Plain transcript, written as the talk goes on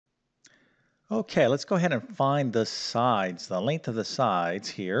Okay, let's go ahead and find the sides, the length of the sides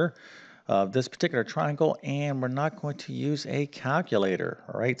here of this particular triangle, and we're not going to use a calculator.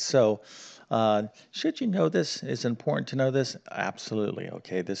 All right, so should you know this? Is it important to know this? Absolutely.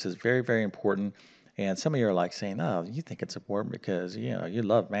 Okay, this is very, very important. And some of you are like saying, "Oh, you think it's important because you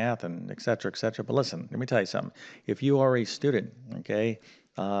love math and et cetera, et cetera." But listen, let me tell you something. If you are a student, okay,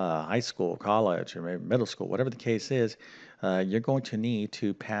 high school, college, or maybe middle school, whatever the case is, you're going to need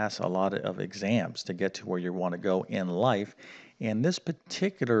to pass a lot of exams to get to where you want to go in life. And this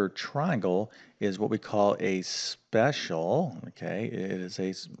particular triangle is what we call a special. Okay, it is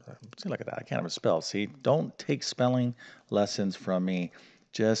see, look at that. I can't even spell. See, don't take spelling lessons from me.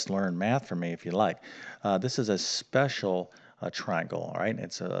 Just learn math from me if you like. This is a special triangle. All right,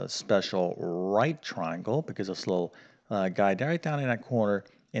 it's a special right triangle because this little guy right down in that corner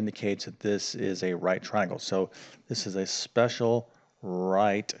indicates that this is a right triangle. So this is a special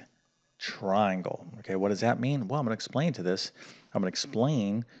right triangle. Okay, what does that mean? Well, I'm going to explain to this. I'm going to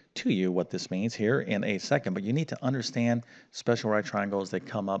explain to you what this means here in a second, but you need to understand special right triangles. They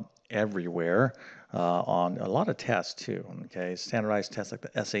come up everywhere on a lot of tests too. Okay, standardized tests like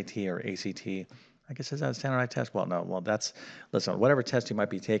the SAT or ACT. I guess is that a standardized test? Well, no. Well, listen, whatever test you might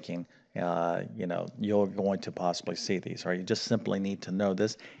be taking, you're going to possibly see these, right? You just simply need to know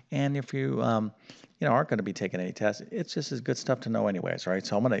this. And if you aren't going to be taking any tests, it's just as good stuff to know anyways, right?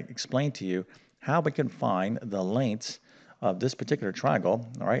 So I'm going to explain to you how we can find the lengths of this particular triangle.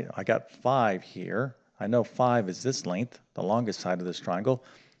 All right, I got 5 here. I know 5 is this length, the longest side of this triangle.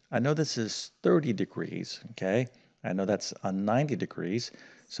 I know this is 30 degrees, okay? I know that's a 90 degrees.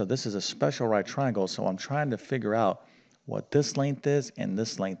 So this is a special right triangle. So I'm trying to figure out what this length is and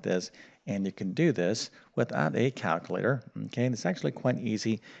this length is. And you can do this without a calculator, okay? And it's actually quite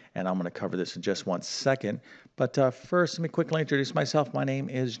easy, and I'm going to cover this in just one second. But first, let me quickly introduce myself. My name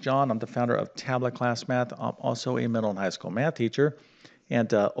is John. I'm the founder of TabletClass Math. I'm also a middle and high school math teacher.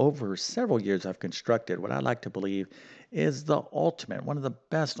 And over several years, I've constructed what I like to believe is the ultimate, one of the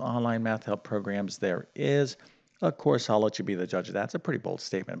best online math help programs there is. Of course, I'll let you be the judge of that. It's a pretty bold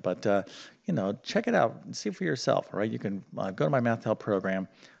statement, but check it out and see for yourself. All right, you can go to my math help program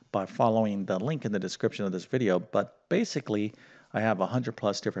by following the link in the description of this video. But basically, I have 100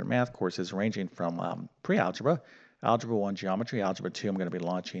 plus different math courses ranging from pre-algebra, algebra 1 geometry, algebra 2. I'm going to be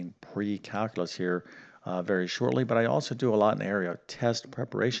launching pre-calculus here very shortly, but I also do a lot in the area of test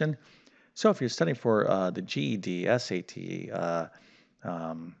preparation. So if you're studying for the GED, SAT,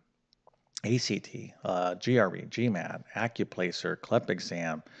 um, ACT, GRE, GMAT, AccuPlacer, CLEP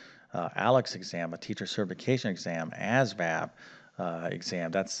exam, ALEX exam, a teacher certification exam, ASVAB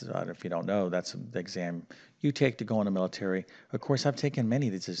exam. That's, if you don't know, that's the exam you take to go in the military. Of course, I've taken many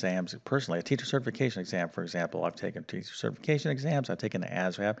of these exams personally. A teacher certification exam, for example, I've taken teacher certification exams. I've taken the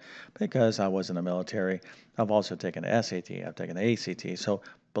ASVAB because I was in the military. I've also taken the SAT. I've taken the ACT. So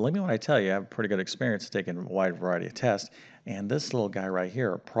believe me when I tell you, I have a pretty good experience taking a wide variety of tests. And this little guy right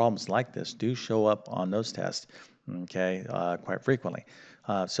here, problems like this do show up on those tests, okay, quite frequently.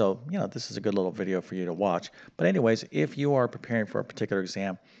 This is a good little video for you to watch. But anyways, if you are preparing for a particular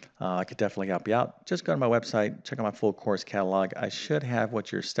exam, I could definitely help you out. Just go to my website, check out my full course catalog. I should have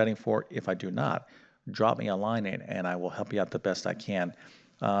what you're studying for. If I do not, drop me a line and I will help you out the best I can.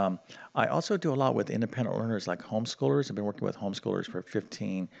 I also do a lot with independent learners like homeschoolers. I've been working with homeschoolers for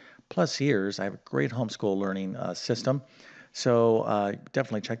 15 plus years. I have a great homeschool learning system. So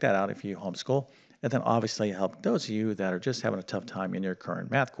definitely check that out if you homeschool. And then obviously help those of you that are just having a tough time in your current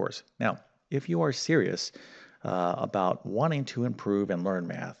math course. Now, if you are serious about wanting to improve and learn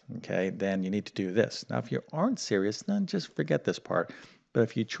math, okay, then you need to do this. Now, if you aren't serious, then just forget this part. But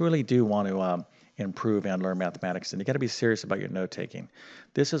if you truly do want to improve and learn mathematics, then you got to be serious about your note taking.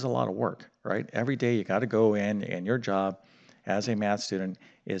 This is a lot of work, right? Every day you got to go in, and your job as a math student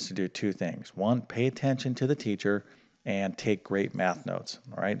is to do 2 things. One, pay attention to the teacher and take great math notes.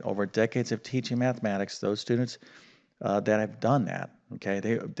 All right. Over decades of teaching mathematics, those students that have done that, okay,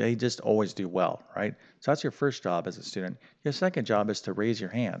 they just always do well, right? So that's your first job as a student. Your second job is to raise your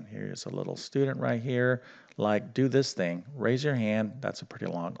hand. Here's a little student right here, like do this thing, raise your hand. That's a pretty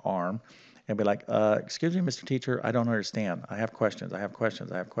long arm. And be like, excuse me, Mr. Teacher, I don't understand. I have questions. I have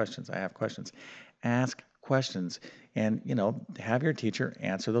questions. I have questions. I have questions. Ask questions and, have your teacher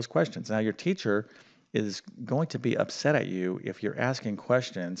answer those questions. Now, your teacher is going to be upset at you if you're asking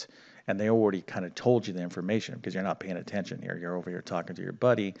questions and they already kind of told you the information because you're not paying attention here. You're over here talking to your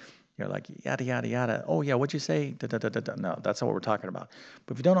buddy. You're like, yada, yada, yada. Oh, yeah, what'd you say? Da, da, da, da, da. No, that's not what we're talking about.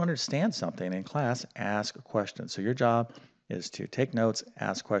 But if you don't understand something in class, ask questions. So your job is to take notes,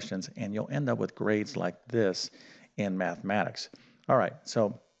 ask questions, and you'll end up with grades like this in mathematics. All right,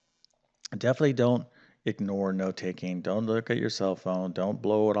 so Definitely don't ignore note taking. Don't look at your cell phone. Don't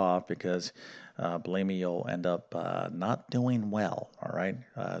blow it off because, believe me, you'll end up not doing well. All right.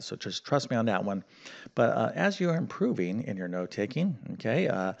 So just trust me on that one. But as you're improving in your note taking, okay,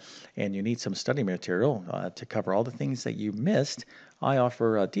 and you need some study material to cover all the things that you missed, I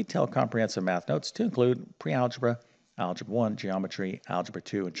offer detailed comprehensive math notes to include pre algebra, algebra 1, geometry, algebra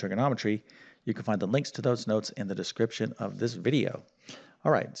 2, and trigonometry. You can find the links to those notes in the description of this video.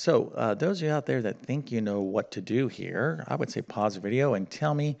 All right, so those of you out there that think you know what to do here, I would say pause the video and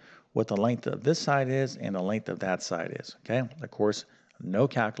tell me what the length of this side is and the length of that side is, okay? Of course, no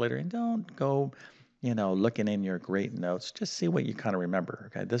calculator, and don't go, looking in your great notes. Just see what you kind of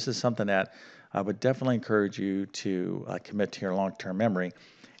remember, okay? This is something that I would definitely encourage you to commit to your long-term memory.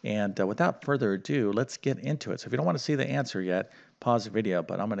 And without further ado, let's get into it. So if you don't want to see the answer yet, pause the video,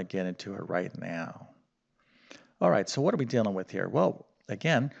 but I'm going to get into it right now. All right, so what are we dealing with here? Well,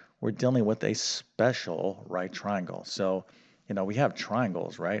 again, we're dealing with a special right triangle. So, we have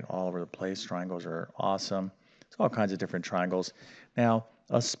triangles, right? All over the place. Triangles are awesome. There's all kinds of different triangles. Now,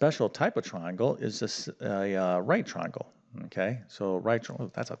 a special type of triangle is this right triangle. Okay, so right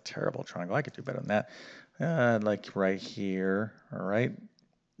triangle, that's a terrible triangle. I could do better than that. Like right here, all right?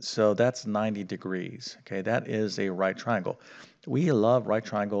 So that's 90 degrees. Okay, that is a right triangle. We love right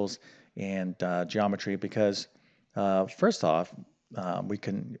triangles and geometry because first off, we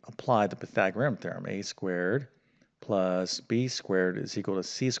can apply the Pythagorean theorem, a squared plus b squared is equal to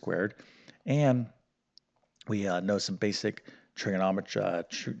c squared. And we know some basic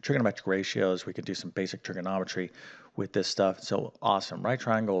trigonometric ratios. We can do some basic trigonometry with this stuff. So awesome. Right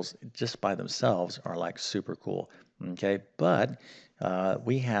triangles just by themselves are like super cool. Okay, but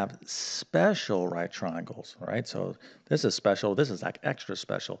we have special right triangles, right? So this is special. This is like extra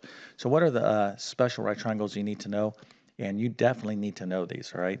special. So what are the special right triangles you need to know? And you definitely need to know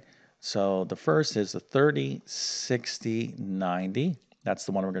these, all right? So the first is the 30, 60, 90. That's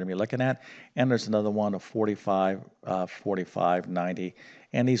the one we're going to be looking at. And there's another one of 45, 45, 90.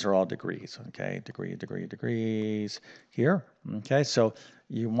 And these are all degrees, okay? Degrees here. Okay, so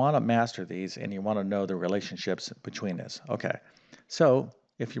you want to master these and you want to know the relationships between this. Okay, so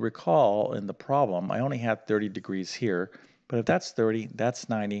if you recall in the problem, I only had 30 degrees here. But if that's 30, that's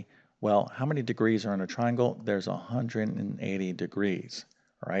 90. Well, how many degrees are in a triangle? There's 180 degrees,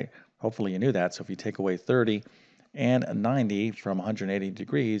 all right? Hopefully you knew that. So if you take away 30, and 90 from 180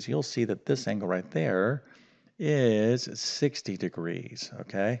 degrees, you'll see that this angle right there is 60 degrees,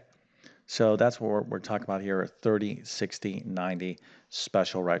 okay? So that's what we're talking about here, a 30, 60, 90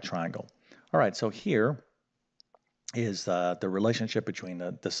 special right triangle. All right, so here is the relationship between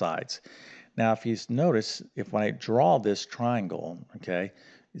the sides. Now, if you notice, if when I draw this triangle, okay,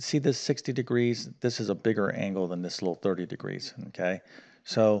 you see this 60 degrees, this is a bigger angle than this little 30 degrees, okay?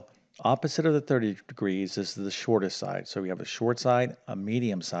 So opposite of the 30 degrees is the shortest side. So we have a short side, a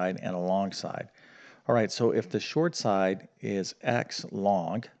medium side, and a long side. All right, so if the short side is x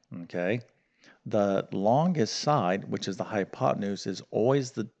long, okay, the longest side, which is the hypotenuse, is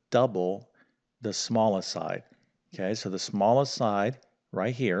always the double the smallest side. Okay, so the smallest side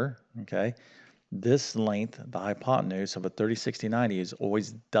right here, okay, this length, the hypotenuse of a 30, 60, 90 is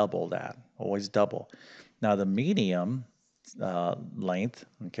always double that, always double. Now the medium length,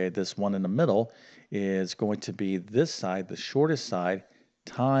 okay, this one in the middle is going to be this side, the shortest side,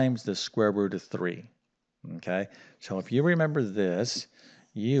 times the square root of 3. Okay, so if you remember this,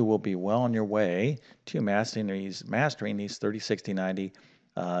 you will be well on your way to mastering these 30, 60, 90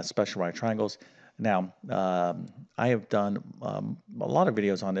 special right triangles. Now, I have done a lot of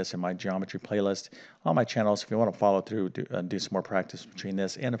videos on this in my geometry playlist on my channel. So if you want to follow through, do some more practice between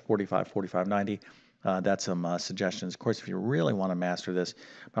this and a 45, 45, 90. That's some suggestions. Of course, if you really want to master this,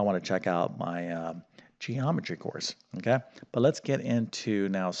 I want to check out my geometry course, okay? But let's get into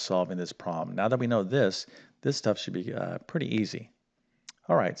now solving this problem. Now that we know this stuff should be pretty easy.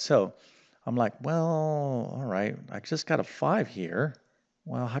 All right, so I'm like, well, all right, I just got a 5 here.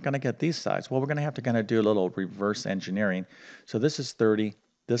 Well, how can I get these sides? Well, we're going to have to kind of do a little reverse engineering. So this is 30.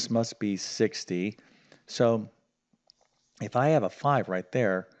 This must be 60. So if I have a 5 right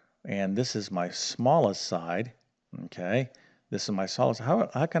there, and this is my smallest side, okay, this is my smallest, how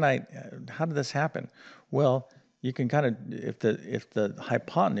did this happen? Well, you can kind of, if the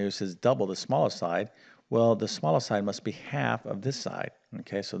hypotenuse is double the smallest side, well, the smallest side must be half of this side,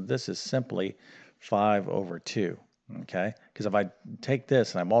 okay, so this is simply 5 over 2, okay, because if I take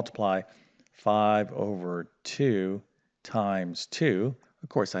this and I multiply 5 over 2 times 2, of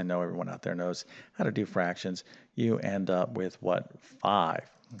course, I know everyone out there knows how to do fractions. You end up with what? 5.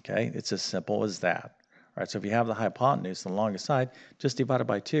 Okay, it's as simple as that. All right, so if you have the hypotenuse, the longest side, just divide it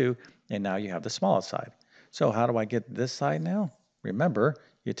by 2, and now you have the smallest side. So how do I get this side now? Remember,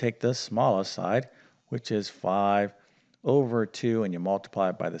 you take the smallest side, which is 5 over 2, and you multiply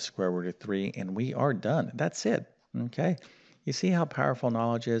it by the square root of 3, and we are done. That's it, okay? You see how powerful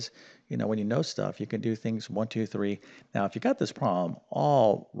knowledge is? You know, when you know stuff, you can do things 1, 2, 3. Now, if you got this problem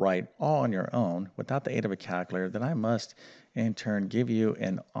all right, all on your own, without the aid of a calculator, then I must, in turn, give you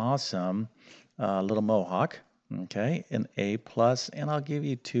an awesome little mohawk, okay, an A plus, and I'll give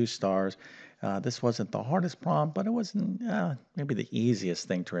you 2 stars. This wasn't the hardest problem, but it wasn't maybe the easiest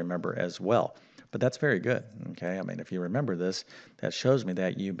thing to remember as well. But that's very good, okay? I mean, if you remember this, that shows me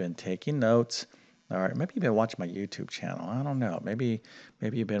that you've been taking notes. All right, maybe you've been watching my YouTube channel. I don't know. Maybe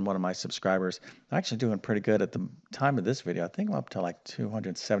you've been one of my subscribers. I'm actually doing pretty good at the time of this video. I think I'm up to like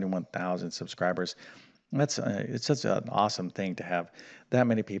 271,000 subscribers. That's it's such an awesome thing to have that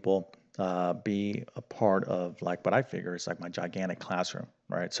many people be a part of like what I figure is like my gigantic classroom,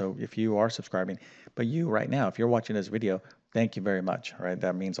 right? So if you are subscribing, but you right now, if you're watching this video, thank you very much, right?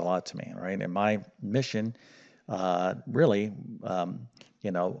 That means a lot to me, right? And my mission really, you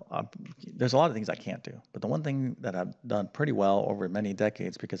know, there's a lot of things I can't do, but the one thing that I've done pretty well over many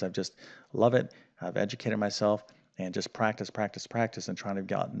decades because I've just love it, I've educated myself and just practice, practice, practice, and trying to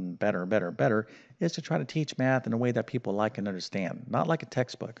get better, better, better is to try to teach math in a way that people like and understand, not like a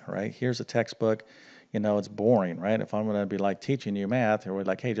textbook, right? Here's a textbook, you know, it's boring, right? If I'm going to be like teaching you math, or we're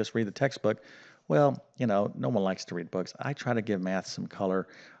like, hey, just read the textbook. Well, you know, no one likes to read books. I try to give math some color.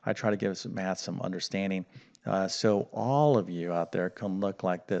 I try to give math some understanding. So all of you out there can look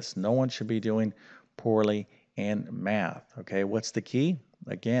like this. No one should be doing poorly in math. Okay, what's the key?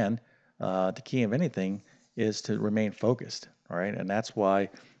 Again, the key of anything is to remain focused. All right, and that's why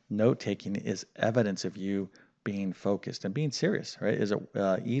note taking is evidence of you being focused and being serious. Right? Is it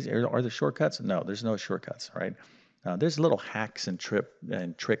easy? Are there shortcuts? No, there's no shortcuts. Right? There's little hacks and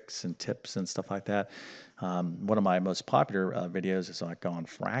tricks and tips and stuff like that. One of my most popular videos is like on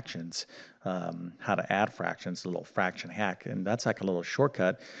fractions, how to add fractions, a little fraction hack, and that's like a little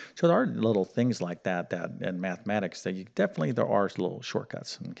shortcut. So there are little things like that in mathematics that you definitely there are little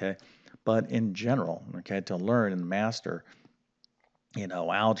shortcuts. Okay, but in general, okay, to learn and master you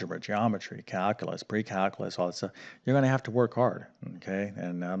know, algebra, geometry, calculus, pre-calculus, all that stuff, you're going to have to work hard, okay?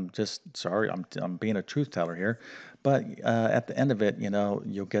 And I'm just sorry, I'm being a truth teller here, but at the end of it, you know,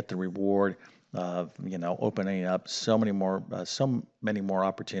 you'll get the reward of, you know, opening up so many more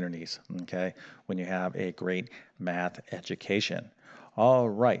opportunities, okay, when you have a great math education. All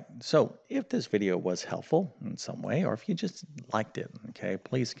right, so if this video was helpful in some way, or if you just liked it, okay,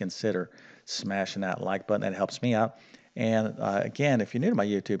 please consider smashing that like button. That helps me out. And again, if you're new to my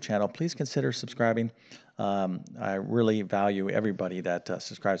YouTube channel, please consider subscribing. I really value everybody that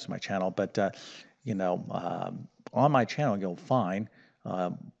subscribes to my channel. But, you know, on my channel, you'll find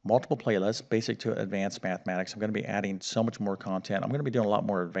multiple playlists, basic to advanced mathematics. I'm going to be adding so much more content. I'm going to be doing a lot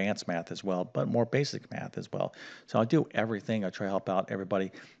more advanced math as well, but more basic math as well. So I do everything. I try to help out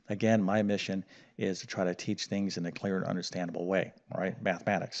everybody. Again, my mission is to try to teach things in a clear and understandable way, all right?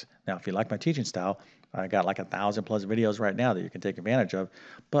 Mathematics. Now, if you like my teaching style, I got like 1,000 plus videos right now that you can take advantage of,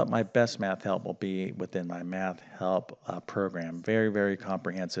 but my best math help will be within my math help program. Very, very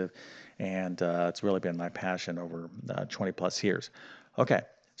comprehensive, and it's really been my passion over 20 plus years. Okay,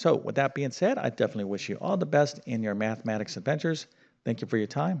 so with that being said, I definitely wish you all the best in your mathematics adventures. Thank you for your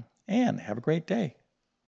time, and have a great day.